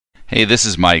Hey, this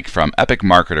is Mike from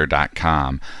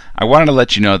epicmarketer.com. I wanted to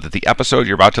let you know that the episode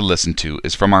you're about to listen to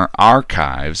is from our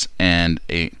archives and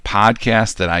a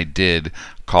podcast that I did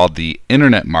called the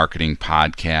Internet Marketing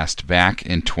Podcast back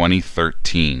in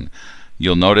 2013.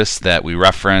 You'll notice that we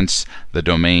reference the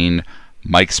domain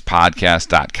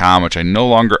mikespodcast.com, which I no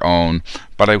longer own,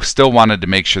 but I still wanted to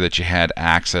make sure that you had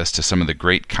access to some of the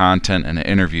great content and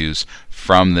interviews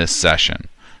from this session.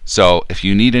 So if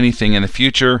you need anything in the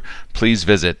future, please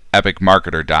visit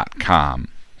epicmarketer.com.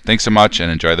 Thanks so much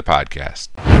and enjoy the podcast.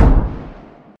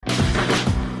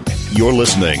 You're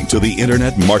listening to the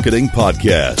Internet Marketing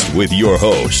Podcast with your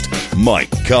host,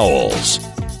 Mike Cowles.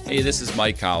 Hey, this is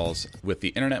Mike Cowles with the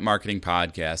Internet Marketing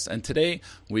Podcast, and today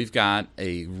we've got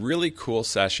a really cool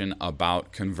session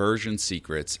about conversion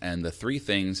secrets and the 3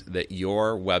 things that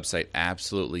your website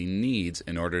absolutely needs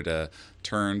in order to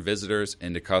turn visitors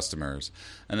into customers.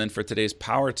 And then for today's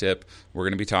power tip, we're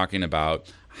going to be talking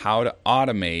about how to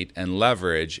automate and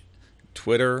leverage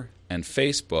Twitter and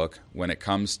Facebook when it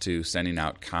comes to sending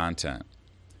out content.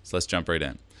 So let's jump right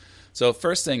in. So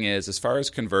first thing is, as far as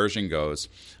conversion goes,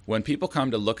 when people come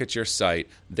to look at your site,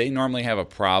 they normally have a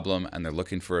problem and they're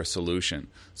looking for a solution.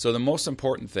 So the most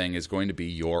important thing is going to be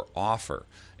your offer.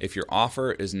 If your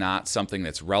offer is not something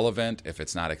that's relevant, if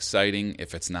it's not exciting,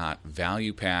 if it's not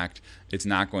value-packed, it's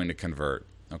not going to convert.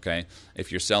 Okay?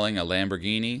 If you're selling a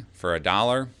Lamborghini for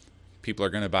 $1, people are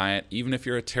going to buy it, even if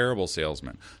you're a terrible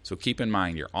salesman. So keep in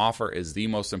mind, your offer is the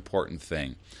most important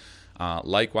thing.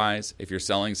 Likewise, if you're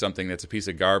selling something that's a piece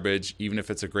of garbage, even if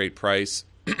it's a great price,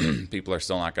 people are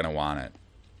still not going to want it.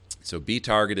 So be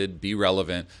targeted, be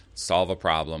relevant, solve a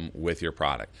problem with your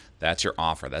product. That's your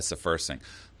offer. That's the first thing.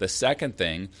 The second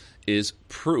thing is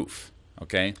proof.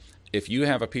 Okay? If you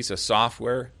have a piece of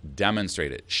software,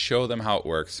 demonstrate it. Show them how it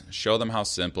works. Show them how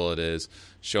simple it is.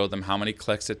 Show them how many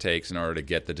clicks it takes in order to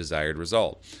get the desired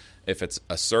result. If it's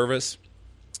a service,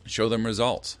 show them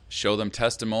results. Show them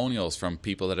testimonials from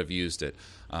people that have used it.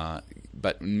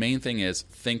 But main thing is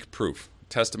think proof.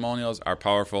 Testimonials are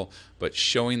powerful, but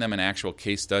showing them an actual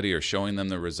case study or showing them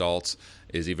the results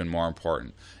is even more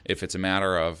important. If it's a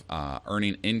matter of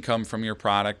earning income from your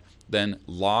product, then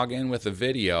log in with a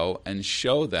video and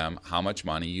show them how much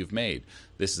money you've made.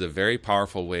 This is a very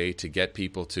powerful way to get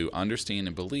people to understand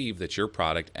and believe that your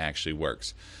product actually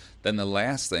works. Then the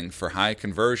last thing for high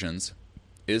conversions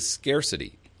is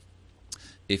scarcity.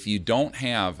 If you don't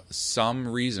have some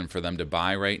reason for them to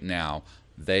buy right now,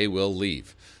 they will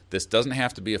leave. This doesn't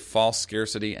have to be a false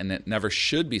scarcity, and it never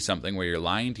should be something where you're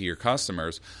lying to your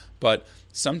customers, but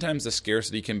sometimes the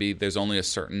scarcity can be there's only a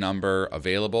certain number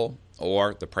available,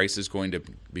 or the price is going to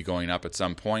be going up at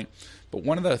some point. But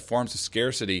one of the forms of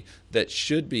scarcity that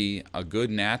should be a good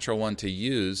natural one to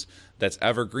use that's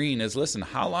evergreen is, listen,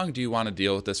 how long do you want to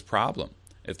deal with this problem?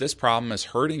 If this problem is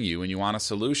hurting you and you want a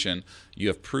solution, you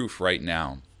have proof right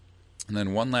now. And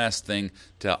then one last thing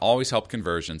to always help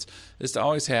conversions is to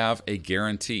always have a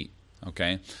guarantee.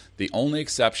 Okay? The only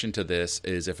exception to this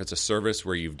is if it's a service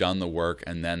where you've done the work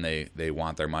and then they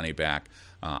want their money back.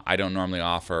 I don't normally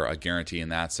offer a guarantee in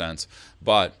that sense,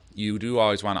 but you do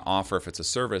always want to offer, if it's a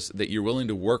service, that you're willing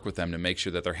to work with them to make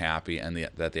sure that they're happy and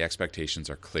that the expectations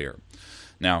are clear.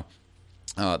 Now,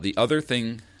 the other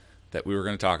thing that we were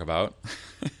going to talk about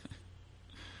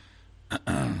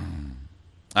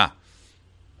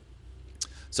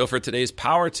So for today's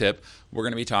power tip, we're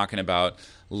going to be talking about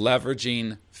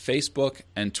leveraging Facebook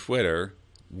and Twitter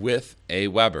with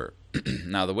Aweber.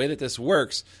 Now, the way that this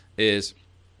works is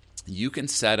you can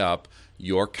set up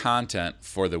your content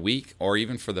for the week or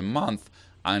even for the month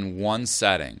on one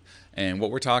setting. And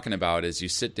what we're talking about is you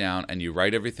sit down and you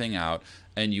write everything out,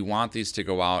 and you want these to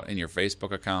go out in your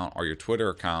Facebook account or your Twitter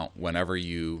account whenever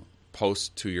you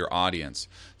post to your audience.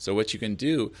 So what you can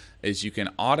do is you can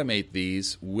automate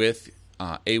these with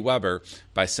Aweber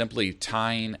by simply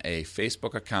tying a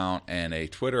Facebook account and a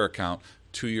Twitter account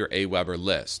to your Aweber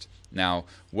list. Now,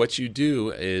 what you do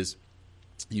is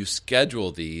you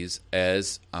schedule these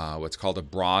as what's called a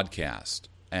broadcast,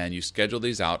 and you schedule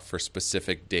these out for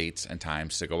specific dates and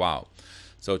times to go out.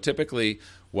 So typically,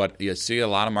 what you see a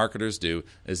lot of marketers do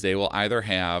is they will either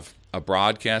have a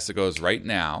broadcast that goes right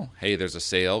now, hey, there's a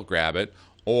sale, grab it,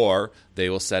 or they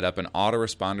will set up an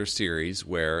autoresponder series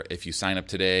where if you sign up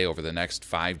today, over the next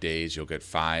 5 days, you'll get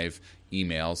 5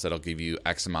 emails that'll give you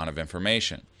X amount of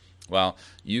information. Well,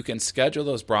 you can schedule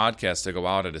those broadcasts to go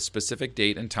out at a specific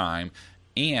date and time,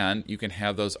 and you can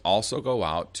have those also go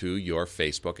out to your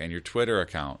Facebook and your Twitter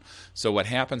account. So what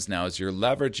happens now is you're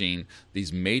leveraging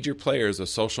these major players of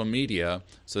social media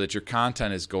so that your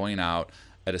content is going out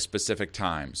at a specific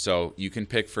time. So you can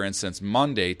pick, for instance,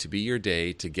 Monday to be your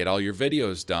day to get all your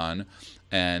videos done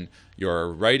and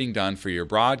your writing done for your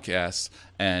broadcasts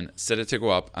and set it to go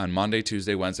up on Monday,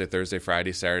 Tuesday, Wednesday, Thursday,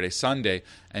 Friday, Saturday, Sunday.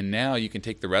 And now you can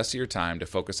take the rest of your time to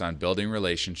focus on building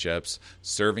relationships,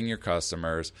 serving your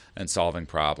customers, and solving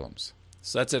problems.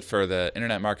 So that's it for the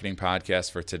Internet Marketing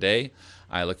Podcast for today.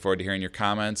 I look forward to hearing your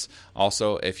comments.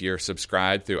 Also, if you're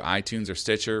subscribed through iTunes or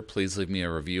Stitcher, please leave me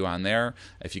a review on there.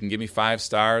 If you can give me 5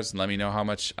 stars and let me know how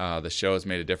much the show has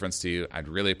made a difference to you, I'd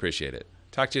really appreciate it.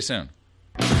 Talk to you soon.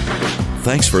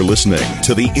 Thanks for listening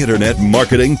to the Internet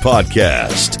Marketing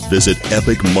Podcast. Visit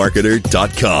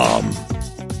epicmarketer.com.